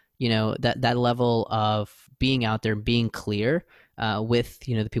that, that level of being out there, being clear with,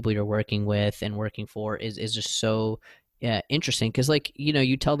 the people you're working with and working for is just so interesting. Because, like,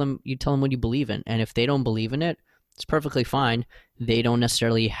 you tell them what you believe in. And if they don't believe in it, it's perfectly fine. They don't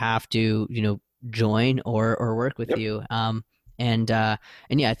necessarily have to, join or work with you. And yeah,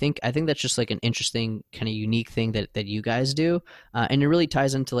 I think that's just like an interesting kind of unique thing that you guys do, and it really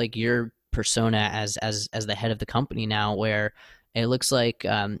ties into like your persona as the head of the company now, where it looks like,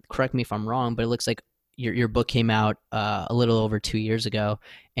 correct me if I'm wrong, but it looks like your book came out a little over 2 years ago,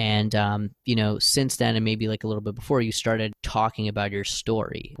 and since then, and maybe like a little bit before, you started talking about your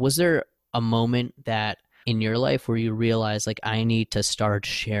story. Was there a moment that in your life where you realize, like, I need to start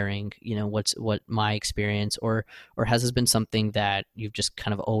sharing, what my experience, or has this been something that you've just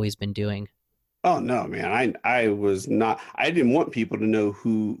kind of always been doing? Oh no, man. I was not, I didn't want people to know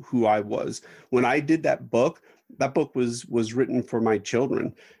who I was. When I did that book was written for my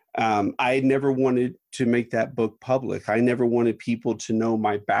children. I never wanted to make that book public. I never wanted people to know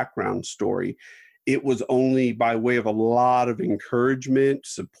my background story. It was only by way of a lot of encouragement,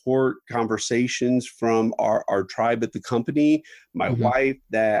 support, conversations from our tribe at the company, my Mm-hmm. wife,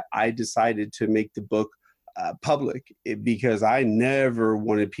 that I decided to make the book public, because I never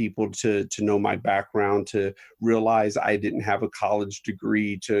wanted people to know my background, to realize I didn't have a college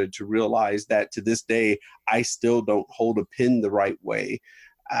degree, to realize that to this day, I still don't hold a pen the right way.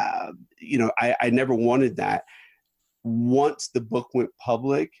 I never wanted that. Once the book went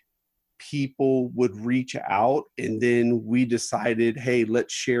public, people would reach out, and then we decided, hey,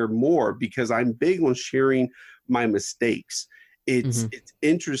 let's share more, because I'm big on sharing my mistakes. It's Mm-hmm. it's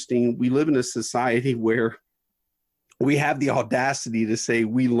interesting. We live in a society where we have the audacity to say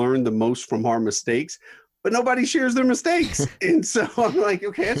we learn the most from our mistakes, but nobody shares their mistakes. And so I'm like,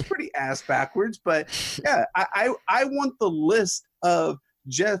 okay, that's pretty ass backwards. But yeah, I want the list of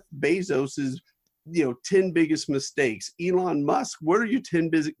Jeff Bezos's 10 biggest mistakes. Elon Musk, what are your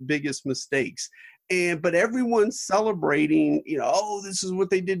 10 biggest mistakes? And but everyone's celebrating, oh, this is what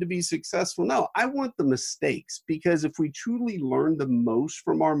they did to be successful. No, I want the mistakes, because if we truly learn the most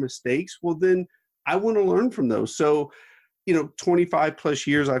from our mistakes, well, then I want to learn from those. So 25 plus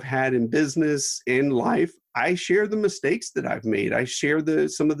years I've had in business and life, I share the mistakes that I've made. I share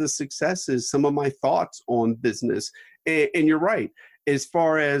some of the successes, some of my thoughts on business. And you're right. As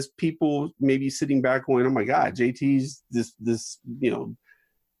far as people maybe sitting back going, oh my God, JT's this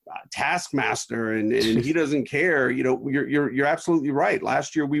taskmaster and he doesn't care. You're absolutely right.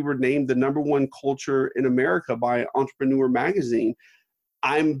 Last year we were named the #1 culture in America by Entrepreneur Magazine.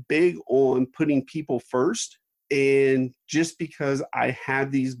 I'm big on putting people first. And just because I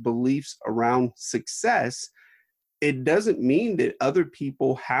have these beliefs around success, it doesn't mean that other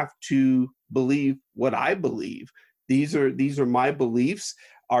people have to believe what I believe. These are my beliefs.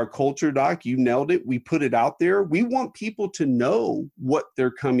 Our culture doc, you nailed it. We put it out there. We want people to know what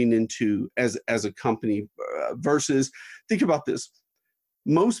they're coming into as a company versus, think about this.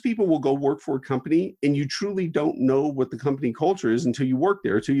 Most people will go work for a company and you truly don't know what the company culture is until you work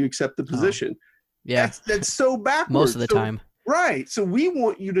there, until you accept the position. Oh. Yeah. That's so backwards. Most of the time. Right. So we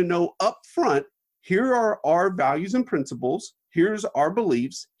want you to know up front, here are our values and principles. Here's our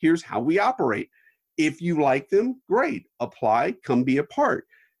beliefs. Here's how we operate. If you like them, great. Apply, come be a part.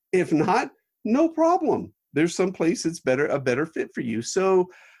 If not, no problem. There's some place that's a better fit for you. So,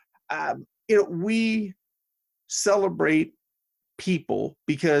 we celebrate people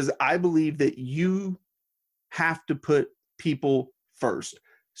because I believe that you have to put people first.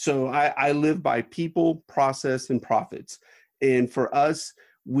 So I live by people, process, and profits. And for us,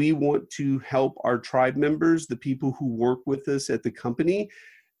 we want to help our tribe members, the people who work with us at the company,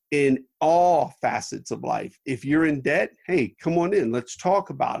 in all facets of life. If you're in debt, hey, come on in. Let's talk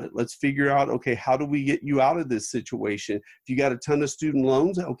about it. Let's figure out, okay, how do we get you out of this situation? If you got a ton of student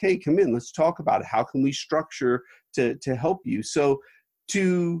loans, okay, come in. Let's talk about it. How can we structure to help you? So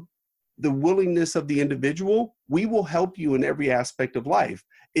to the willingness of the individual, we will help you in every aspect of life.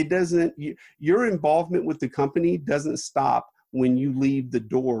 It doesn't, your involvement with the company doesn't stop when you leave the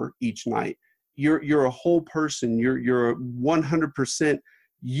door each night. You're a whole person. You're 100%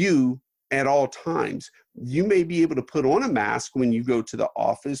 you at all times. You may be able to put on a mask when you go to the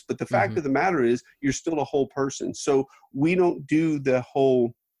office, but the fact of the matter is you're still a whole person. So we don't do the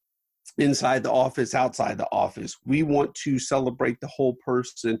whole inside the office, outside the office. We want to celebrate the whole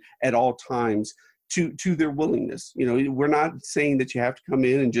person at all times to their willingness. We're not saying that you have to come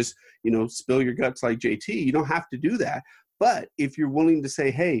in and just, spill your guts like JT. You don't have to do that. But if you're willing to say,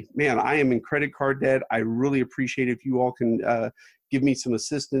 hey, man, I am in credit card debt. I really appreciate if you all can give me some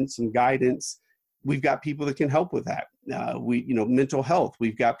assistance, some guidance. We've got people that can help with that. Mental health.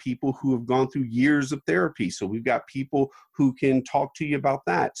 We've got people who have gone through years of therapy. So we've got people who can talk to you about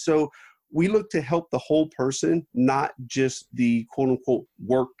that. So we look to help the whole person, not just the quote unquote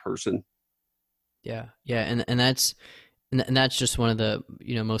work person. Yeah. Yeah. And that's just one of the,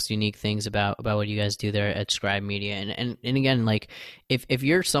 most unique things about what you guys do there at Scribe Media. And again, like if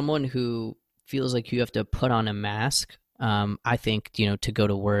you're someone who feels like you have to put on a mask, I think, to go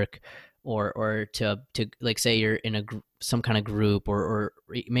to work or to like say you're in some kind of group or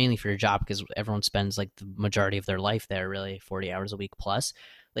mainly for your job, because everyone spends like the majority of their life there, really 40 hours a week plus.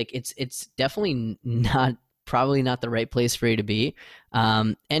 Like it's definitely probably not the right place for you to be.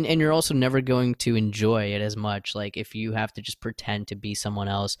 And you're also never going to enjoy it as much. Like if you have to just pretend to be someone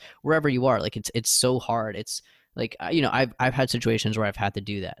else wherever you are, like it's so hard. It's like, I've had situations where I've had to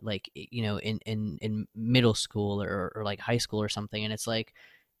do that, like, in middle school or like high school or something. And it's like,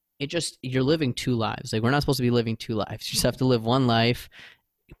 you're living two lives. Like we're not supposed to be living two lives. You just have to live one life,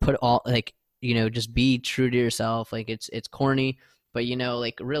 put all like, just be true to yourself. Like it's corny, but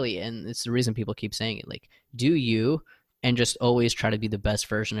like really, and it's the reason people keep saying it, like do you, and just always try to be the best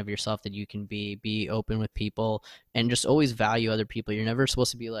version of yourself that you can be open with people and just always value other people. You're never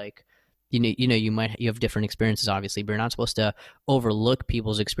supposed to be like, you have different experiences, obviously, but you're not supposed to overlook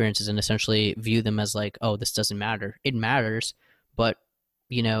people's experiences and essentially view them as like, oh, this doesn't matter. It matters, but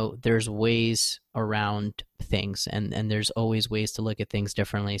there's ways around things and there's always ways to look at things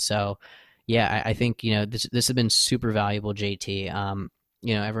differently. So yeah, I think, this has been super valuable, JT.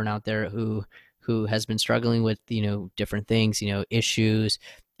 Everyone out there who has been struggling with, different things, issues,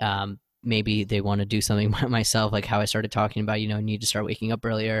 maybe they want to do something myself, like how I started talking about, need to start waking up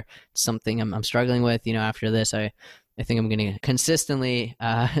earlier. It's something I'm struggling with, after this, I think I'm going to consistently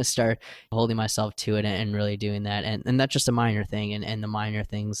start holding myself to it and really doing that. And that's just a minor thing, and the minor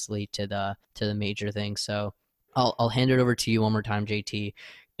things lead to the major things. So I'll hand it over to you one more time, JT.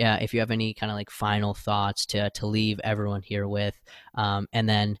 Yeah, if you have any kind of like final thoughts to leave everyone here with, and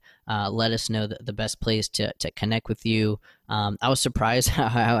then let us know the best place to connect with you. I was surprised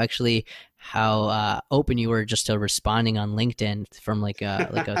how open you were just to responding on LinkedIn from like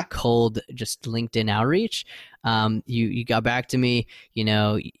a cold just LinkedIn outreach. You got back to me. You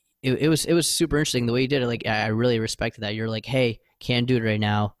know, it was super interesting the way you did it. Like I really respected that. You're like, hey, can't do it right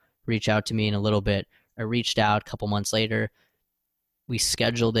now. Reach out to me in a little bit. I reached out a couple months later. We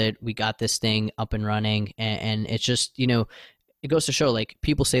scheduled it. We got this thing up and running, and it's just, it goes to show, like,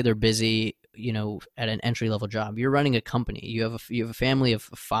 people say they're busy, at an entry level job. You're running a company. You have a family of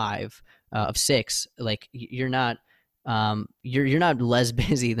five, of six. Like, you're not you're not less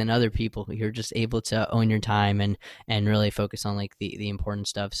busy than other people. You're just able to own your time and really focus on like the important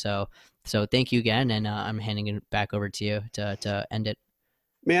stuff. So thank you again, and I'm handing it back over to you to end it.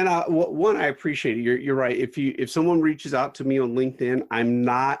 Man, one, I appreciate it. You're right. If someone reaches out to me on LinkedIn, I'm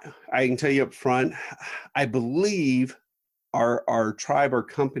not. I can tell you up front. I believe our tribe, our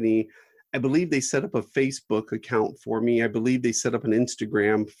company, I believe they set up a Facebook account for me. I believe they set up an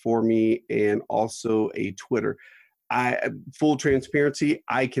Instagram for me, and also a Twitter. Full transparency,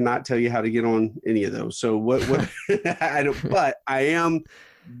 I cannot tell you how to get on any of those. So what I don't, but I am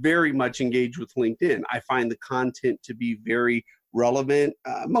very much engaged with LinkedIn. I find the content to be very relevant,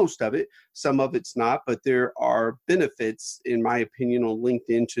 most of it. Some of it's not, but there are benefits, in my opinion, on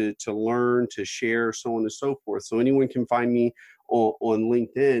LinkedIn to learn, to share, so on and so forth. So anyone can find me on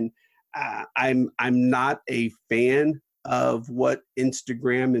LinkedIn. I'm not a fan of what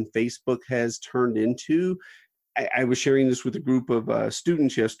Instagram and Facebook has turned into. I was sharing this with a group of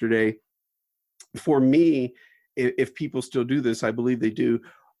students yesterday. For me, if people still do this, I believe they do,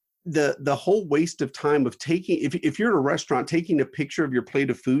 the whole waste of time of taking, if you're at a restaurant, taking a picture of your plate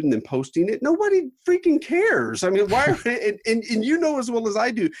of food and then posting it, nobody freaking cares. I mean, why? And you know as well as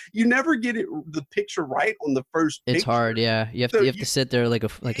I do, you never get the picture right on the first It's picture. hard, yeah. You have So to sit there like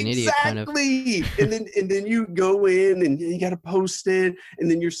an idiot, kind of. exactly. And then you go in and you got to post it,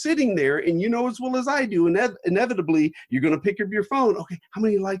 and then you're sitting there, and you know as well as I do, inevitably you're going to pick up your phone. Okay, how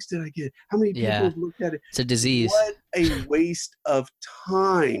many likes did I get? How many people Yeah, have looked at it? it's a disease. What a waste of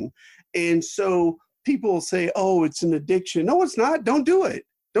time. And so people say, "Oh, it's an addiction." No, it's not. Don't do it.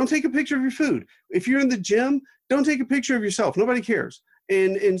 Don't take a picture of your food. If you're in the gym, don't take a picture of yourself. Nobody cares.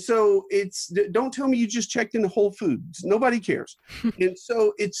 And so don't tell me you just checked into Whole Foods. Nobody cares. And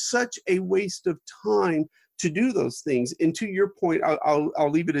so it's such a waste of time to do those things. And to your point, I'll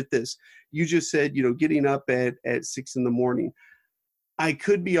leave it at this. You just said, getting up at 6 a.m. I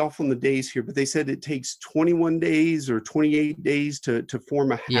could be off on the days here, but they said it takes 21 days or 28 days to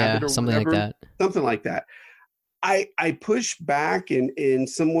form a habit Yeah, or something like whatever, that. something like that. I push back, and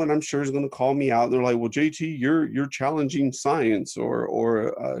someone I'm sure is going to call me out. And they're like, "Well, JT, you're challenging science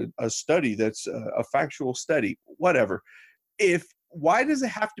or a study that's a factual study, whatever." Why does it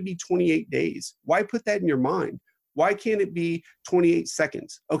have to be 28 days? Why put that in your mind? Why can't it be 28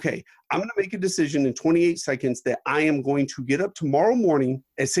 seconds? Okay, I'm going to make a decision in 28 seconds that I am going to get up tomorrow morning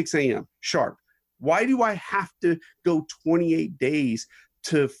at 6 a.m. sharp. Why do I have to go 28 days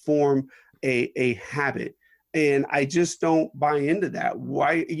to form a habit? And I just don't buy into that.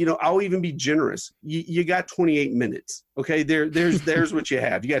 Why, I'll even be generous. You got 28 minutes. Okay. There's what you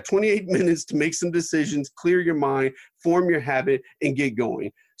have. You got 28 minutes to make some decisions, clear your mind, form your habit, and get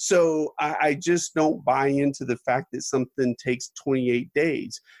going. So I just don't buy into the fact that something takes 28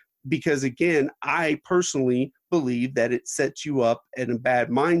 days. Because again, I personally believe that it sets you up in a bad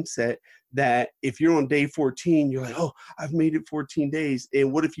mindset, that if you're on day 14, you're like, "Oh, I've made it 14 days.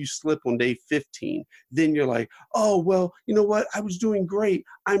 And what if you slip on day 15? Then you're like, "Oh, well, you know what? I was doing great.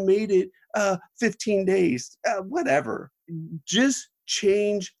 I made it 15 days." Whatever. Just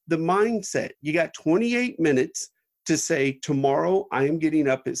change the mindset. You got 28 minutes to say, "Tomorrow I am getting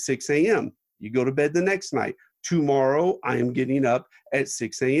up at 6 a.m." You go to bed the next night. "Tomorrow I am getting up at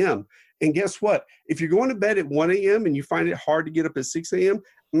 6 a.m." And guess what? If you're going to bed at 1 a.m. and you find it hard to get up at 6 a.m.,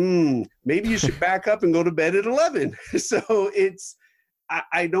 maybe you should back up and go to bed at 11. So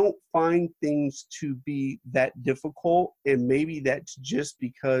I don't find things to be that difficult. And maybe that's just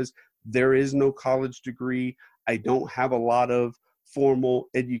because there is no college degree. I don't have a lot of formal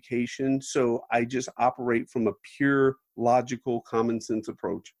education. So I just operate from a pure, logical, common sense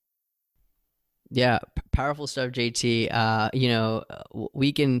approach. Yeah, powerful stuff, JT.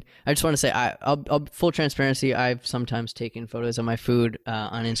 We can. I just want to say, I'll full transparency. I've sometimes taken photos of my food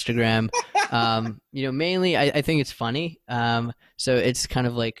on Instagram. Mainly, I think it's funny. So it's kind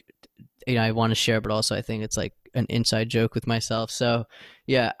of like, I want to share, but also I think it's like an inside joke with myself. So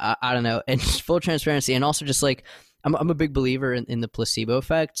yeah, I don't know. And just full transparency, and also just like, I'm a big believer in the placebo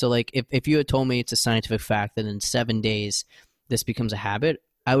effect. So like, if you had told me it's a scientific fact that in 7 days this becomes a habit,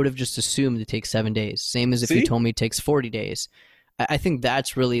 I would have just assumed it takes 7 days. Same as if you told me it takes 40 days. I think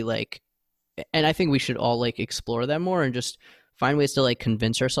that's really like, and I think we should all like explore that more and just find ways to like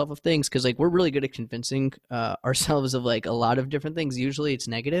convince ourselves of things. Cause like we're really good at convincing ourselves of like a lot of different things. Usually it's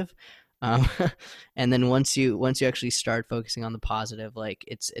negative. Um, and then once you actually start focusing on the positive, like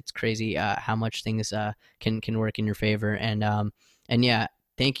it's crazy how much things can work in your favor. And yeah,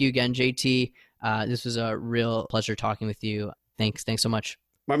 thank you again, JT. This was a real pleasure talking with you. Thanks so much.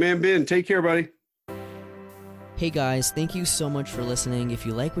 My man Ben, take care, buddy. Hey guys, thank you so much for listening. If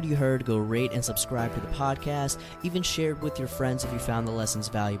you like what you heard, go rate and subscribe to the podcast. Even share it with your friends if you found the lessons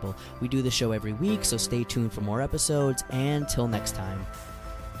valuable. We do the show every week, so stay tuned for more episodes. And till next time.